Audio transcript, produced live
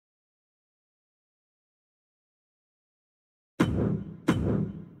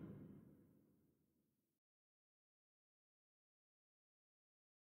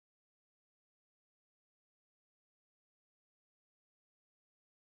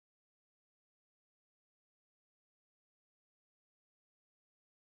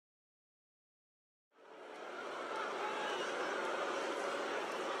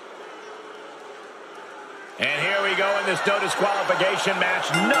And here we go in this no disqualification match.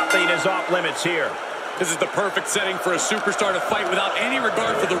 Nothing is off limits here. This is the perfect setting for a superstar to fight without any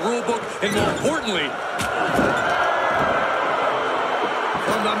regard for the rule book, and more importantly,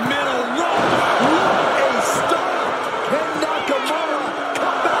 from the middle rope. What a stop! Can Nakamura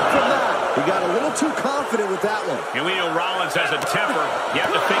come back from that? He got a little too confident with that one. And we know Rollins has a temper. You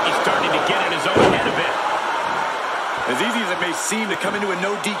have to think he's starting to get in his own head a bit. As easy as it may seem to come into a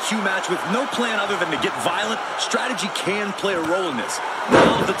no DQ match with no plan other than to get violent, strategy can play a role in this.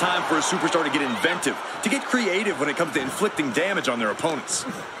 Now's the time for a superstar to get inventive, to get creative when it comes to inflicting damage on their opponents.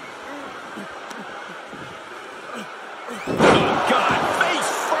 Oh, God,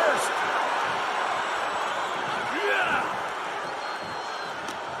 face first.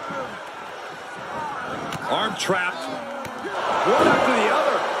 Arm trapped. One after the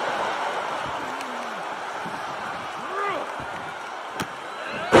other.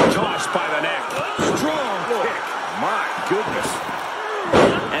 Tossed by the neck. Strong kick. My goodness.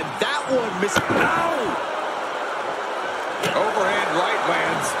 And that one missed. Ow! Overhand right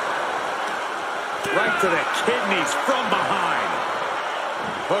lands. Right to the kidneys from behind.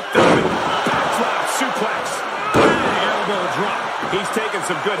 Hooked up and backflip suplex. Elbow drop. He's taking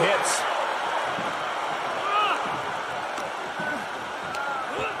some good hits.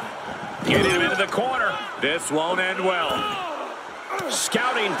 Getting him into the corner. This won't end well.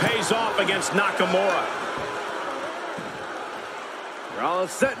 Scouting pays off against Nakamura.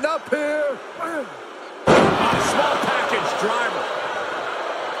 Rollins setting up here. A small package driver.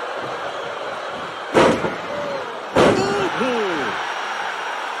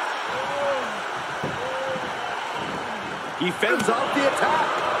 He fends off the attack.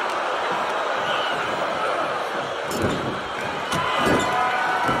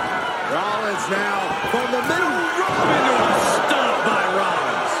 Rollins now from the middle. Into a stomp by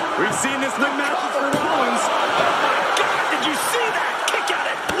Rollins. We've seen this many matches for Rollins. Oh my God, did you see that? Kick out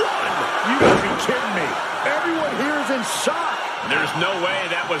at one. You gotta be kidding me. Everyone here is in shock. There's no way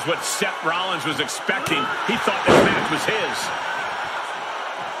that was what Seth Rollins was expecting. He thought this match was his.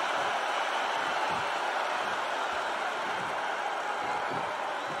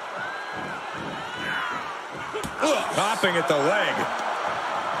 Popping at the leg.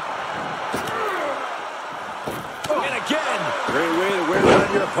 And again. Great way to wear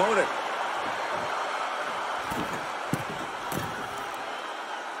down your opponent.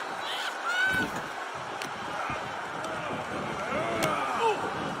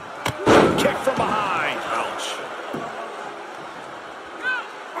 Kick from behind. Ouch.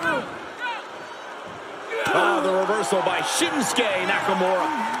 Oh, the reversal by Shinsuke Nakamura.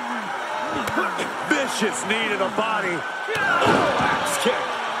 Vicious knee to the body. Oh, axe kick.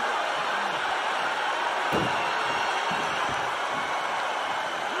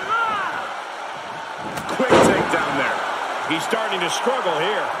 Quick takedown there. He's starting to struggle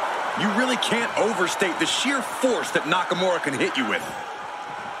here. You really can't overstate the sheer force that Nakamura can hit you with.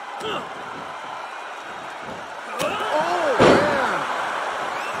 Oh, man.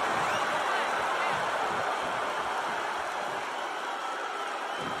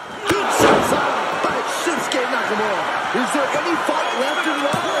 Good shots out by Shinsuke Nakamura. Is there any fight left in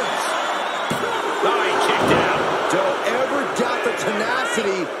Rollins? Oh, he kicked out. Don't ever doubt the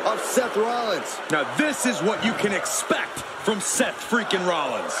tenacity of Seth Rollins. Now this is what you can expect from Seth freaking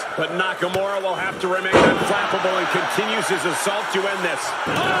Rollins. But Nakamura will have to remain unflappable and continues his assault to end this.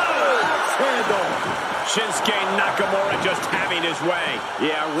 Axe handle. Shinsuke Nakamura just having his way.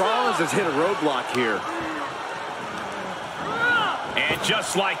 Yeah, Rollins has hit a roadblock here. And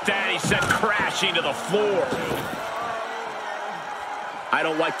just like that, he sent crashing to the floor. I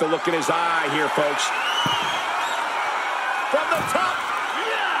don't like the look in his eye here, folks. From the top.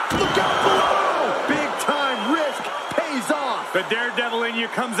 Look out below. Big time risk pays off. The daredevil in you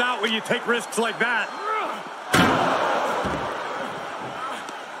comes out when you take risks like that.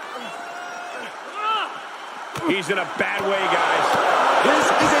 He's in a bad way, guys. This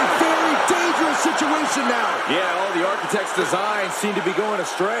is a very dangerous situation now. Yeah, all the architect's designs seem to be going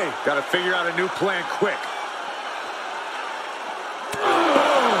astray. Got to figure out a new plan quick.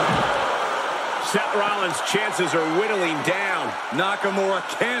 Seth Rollins' chances are whittling down. Nakamura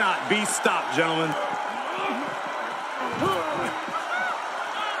cannot be stopped, gentlemen.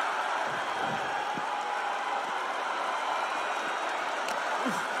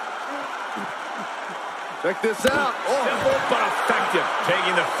 Check this out. Simple but effective.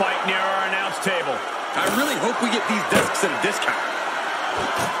 Taking the fight near our announce table. I really hope we get these discs at a discount.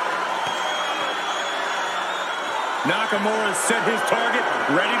 Nakamura set his target,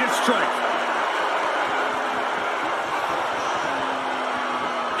 ready to strike.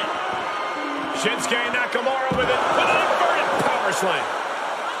 Shinsuke Nakamura with an inverted power slam.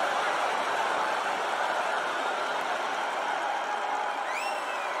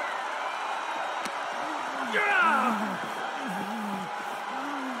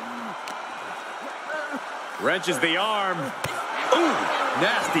 Wrenches the arm. Ooh,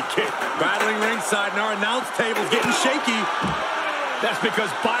 nasty kick. Battling ringside, and our announce table's getting shaky. That's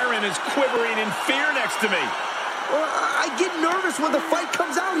because Byron is quivering in fear next to me. Well, I get nervous when the fight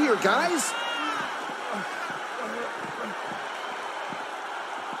comes out here, guys.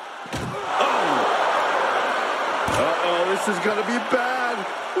 Uh-oh, this is gonna be bad.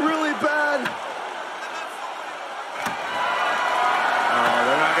 Really bad. Oh,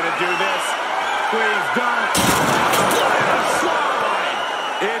 they're not gonna do this. Please don't. Slide.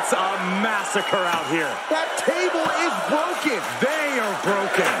 It's a massacre out here. That table is broken. They are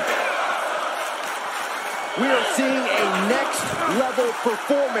broken. We are seeing a next-level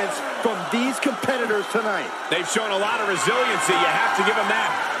performance from these competitors tonight. They've shown a lot of resiliency. You have to give them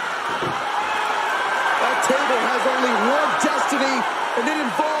that. That table has only one destiny, and it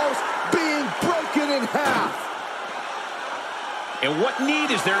involves being broken in half. And what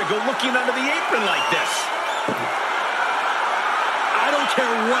need is there to go looking under the apron like this? I don't care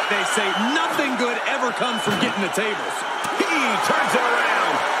what they say. Nothing good ever comes from getting the tables. He turns it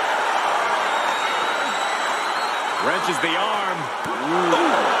around. Wrenches the arm. Ooh,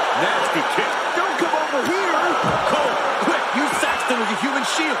 nasty kick. Don't come over here. Cole, quick, use Saxton as a human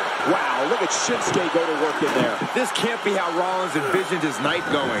shield. Wow, look at Shinsuke go to work in there. This can't be how Rollins envisioned his night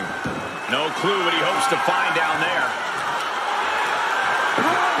going. No clue what he hopes to find down there.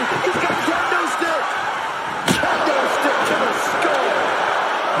 Run! He's got a kendo stick! Kendo stick to the skull!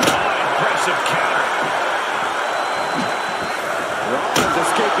 Impressive counter. Rollins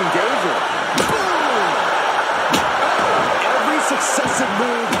escaping danger. Boom! Every successive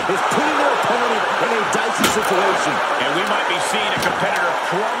move is putting their opponent in a dicey situation. And we might be seeing a competitor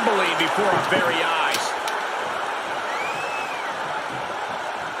crumbling before our very eyes.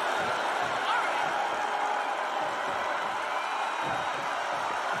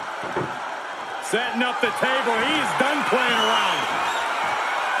 Setting up the table. He's done playing around.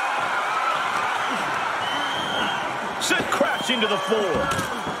 Sent crashing to the floor.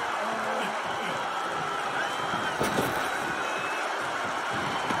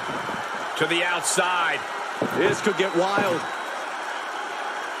 To the outside. This could get wild.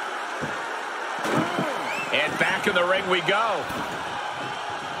 And back in the ring we go.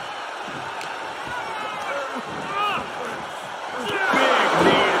 Big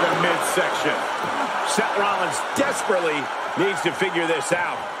knee to the midsection. Seth Rollins desperately needs to figure this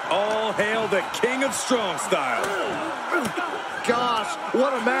out. All hail the king of strong style. Gosh,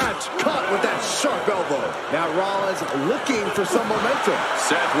 what a match. Caught with that sharp elbow. Now Rollins looking for some momentum.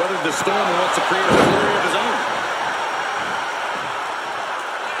 Seth weathered the storm and wants to create a flurry of his own.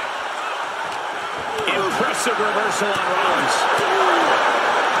 Impressive reversal on Rollins.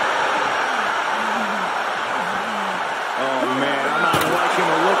 Oh, man, I'm not liking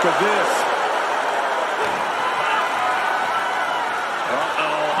the look of this.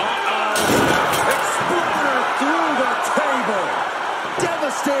 Exploder through the table.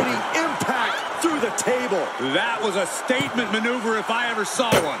 Devastating impact through the table. That was a statement maneuver if I ever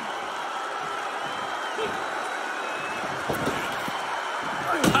saw one.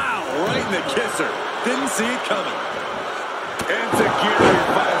 Pow, right in the kisser. Didn't see it coming. Enziguri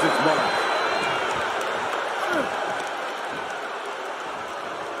finds its mark.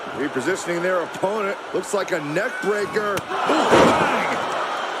 Repositioning their opponent. Looks like a neck breaker.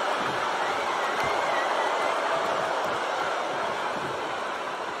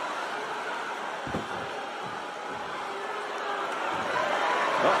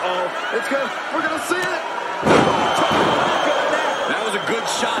 Uh-oh. It's good. We're going to see it. That was a good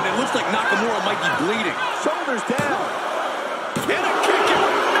shot. It looks like Nakamura might be bleeding. Shoulders down. And a kick out.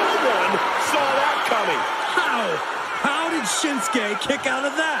 No one saw that coming. How? How did Shinsuke kick out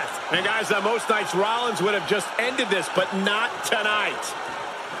of that? And guys, on most nights, Rollins would have just ended this, but not tonight.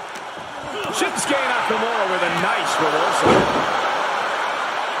 Shinsuke Nakamura with a nice reversal.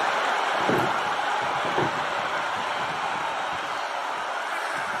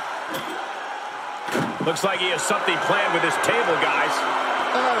 Looks like he has something planned with this table, guys.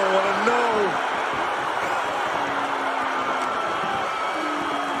 I don't want to know.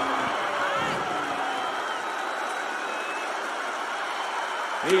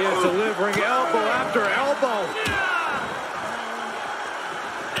 He is delivering elbow after elbow.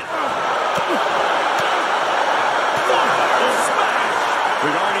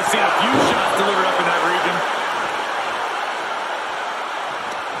 We've already seen a few shots delivered up in that region.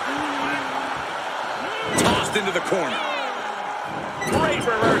 corner. Great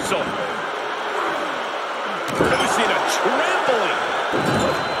reversal. Producing a trampling.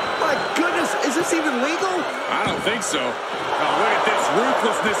 My goodness, is this even legal? I don't think so. Oh, look at this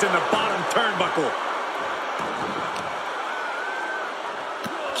ruthlessness in the bottom turnbuckle.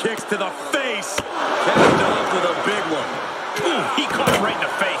 Kicks to the face. Capped off with a big one. Ooh, he caught him right in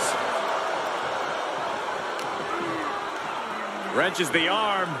the face. Wrenches the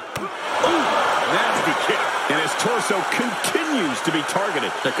arm. Ooh, nasty kick. And his torso continues to be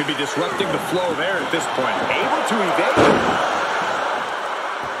targeted. That could be disrupting the flow of air at this point. Able to evade.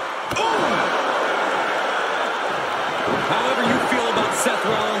 However you feel about Seth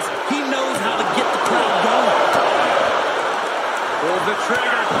Rollins, he knows how to get the crowd going. Pulls the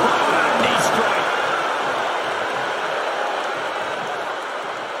trigger. Knee strike.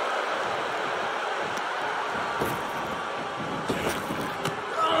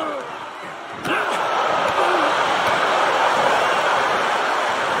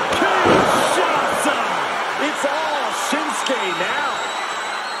 It's all shinsuke now.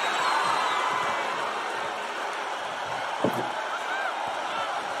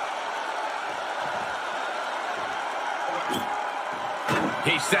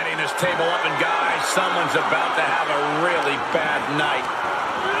 He's setting his table up, and guys, someone's about to have a really bad night.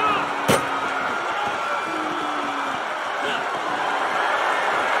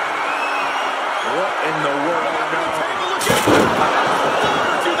 What in the world?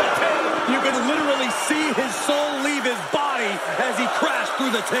 You can literally see his soul leave his body as he crashed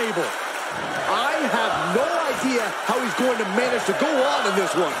through the table. I have no idea how he's going to manage to go on in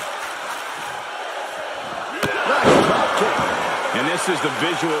this one. Nice drop kick. And this is the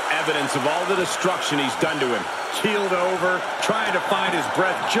visual evidence of all the destruction he's done to him. Keeled over, trying to find his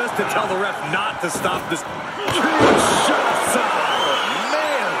breath just to tell the ref not to stop this. Kinshasa.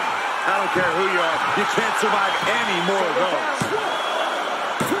 Man. I don't care who you are, you can't survive any more of those.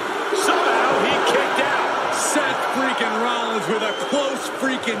 Somehow he kicked out. Seth freaking Rollins with a close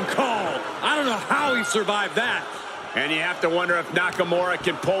freaking call. I don't know how he survived that. And you have to wonder if Nakamura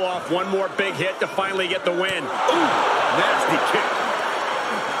can pull off one more big hit to finally get the win. Ooh, nasty kick.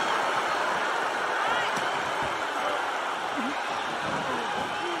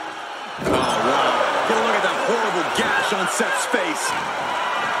 Oh, wow. Get a look at that horrible gash on Seth's face.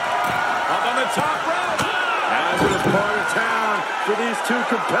 Up on the top rope. Hazardous part of town for these two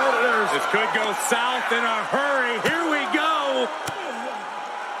competitors. This could go south in a hurry. Here we go.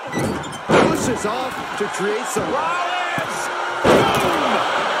 Pushes off to create some. Rollins! Boom!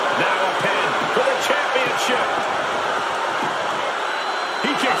 Now a pin for the championship.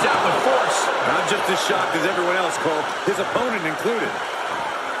 He kicks out with force. I'm just as shocked as everyone else, Cole. His opponent included.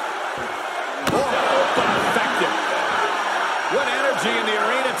 Oh, but effective. What energy in the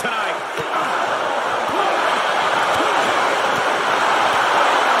arena tonight.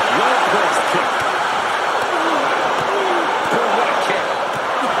 Well-placed kick. Boom, what a kick.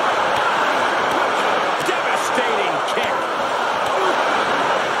 Devastating kick.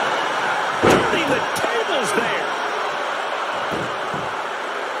 Turning the tables there.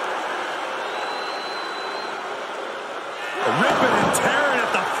 Ripping and tearing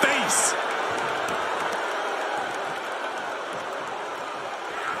at the face.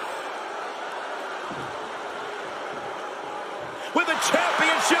 With the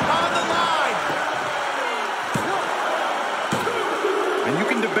championship on the line. And you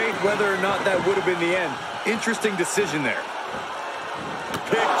can debate whether or not that would have been the end. Interesting decision there.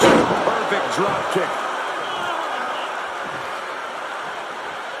 Picture perfect drop kick.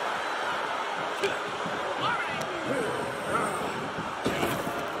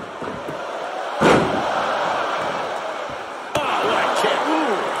 Oh, what a kick.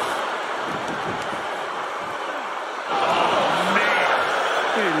 Oh, man.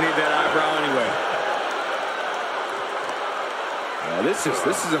 He didn't need that eyebrow anyway. This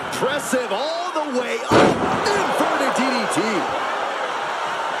is impressive all the way up. Inverted DDT.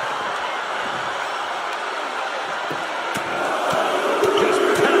 Just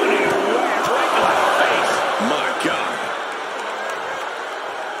pounding it right in the face. My God.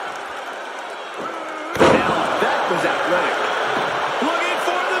 Now, that was athletic. Looking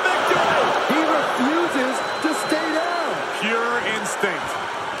for the victory. He refuses to stay down. Pure instinct.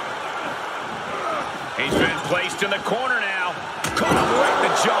 He's been placed in the corner now. Caught him right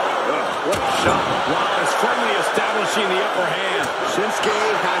in the jaw. What a shot. Rollins firmly establishing the upper hand. Shinsuke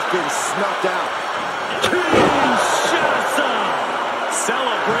has been snuffed out. Kinshasa!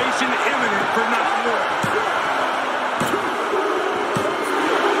 Celebration imminent for Nakamura.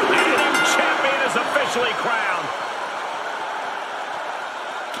 And a new champion is officially crowned.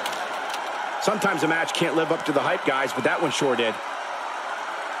 Sometimes a match can't live up to the hype, guys, but that one sure did.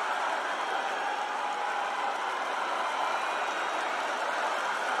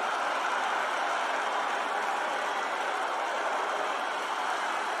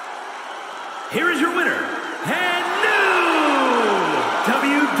 Here is your winner, and new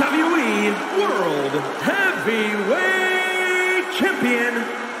WWE World Heavyweight Champion,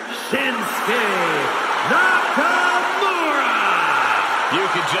 Shinsuke Nakamura. You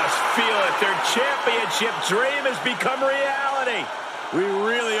can just feel it. Their championship dream has become reality. We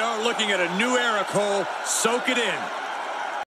really are looking at a new era, Cole. Soak it in.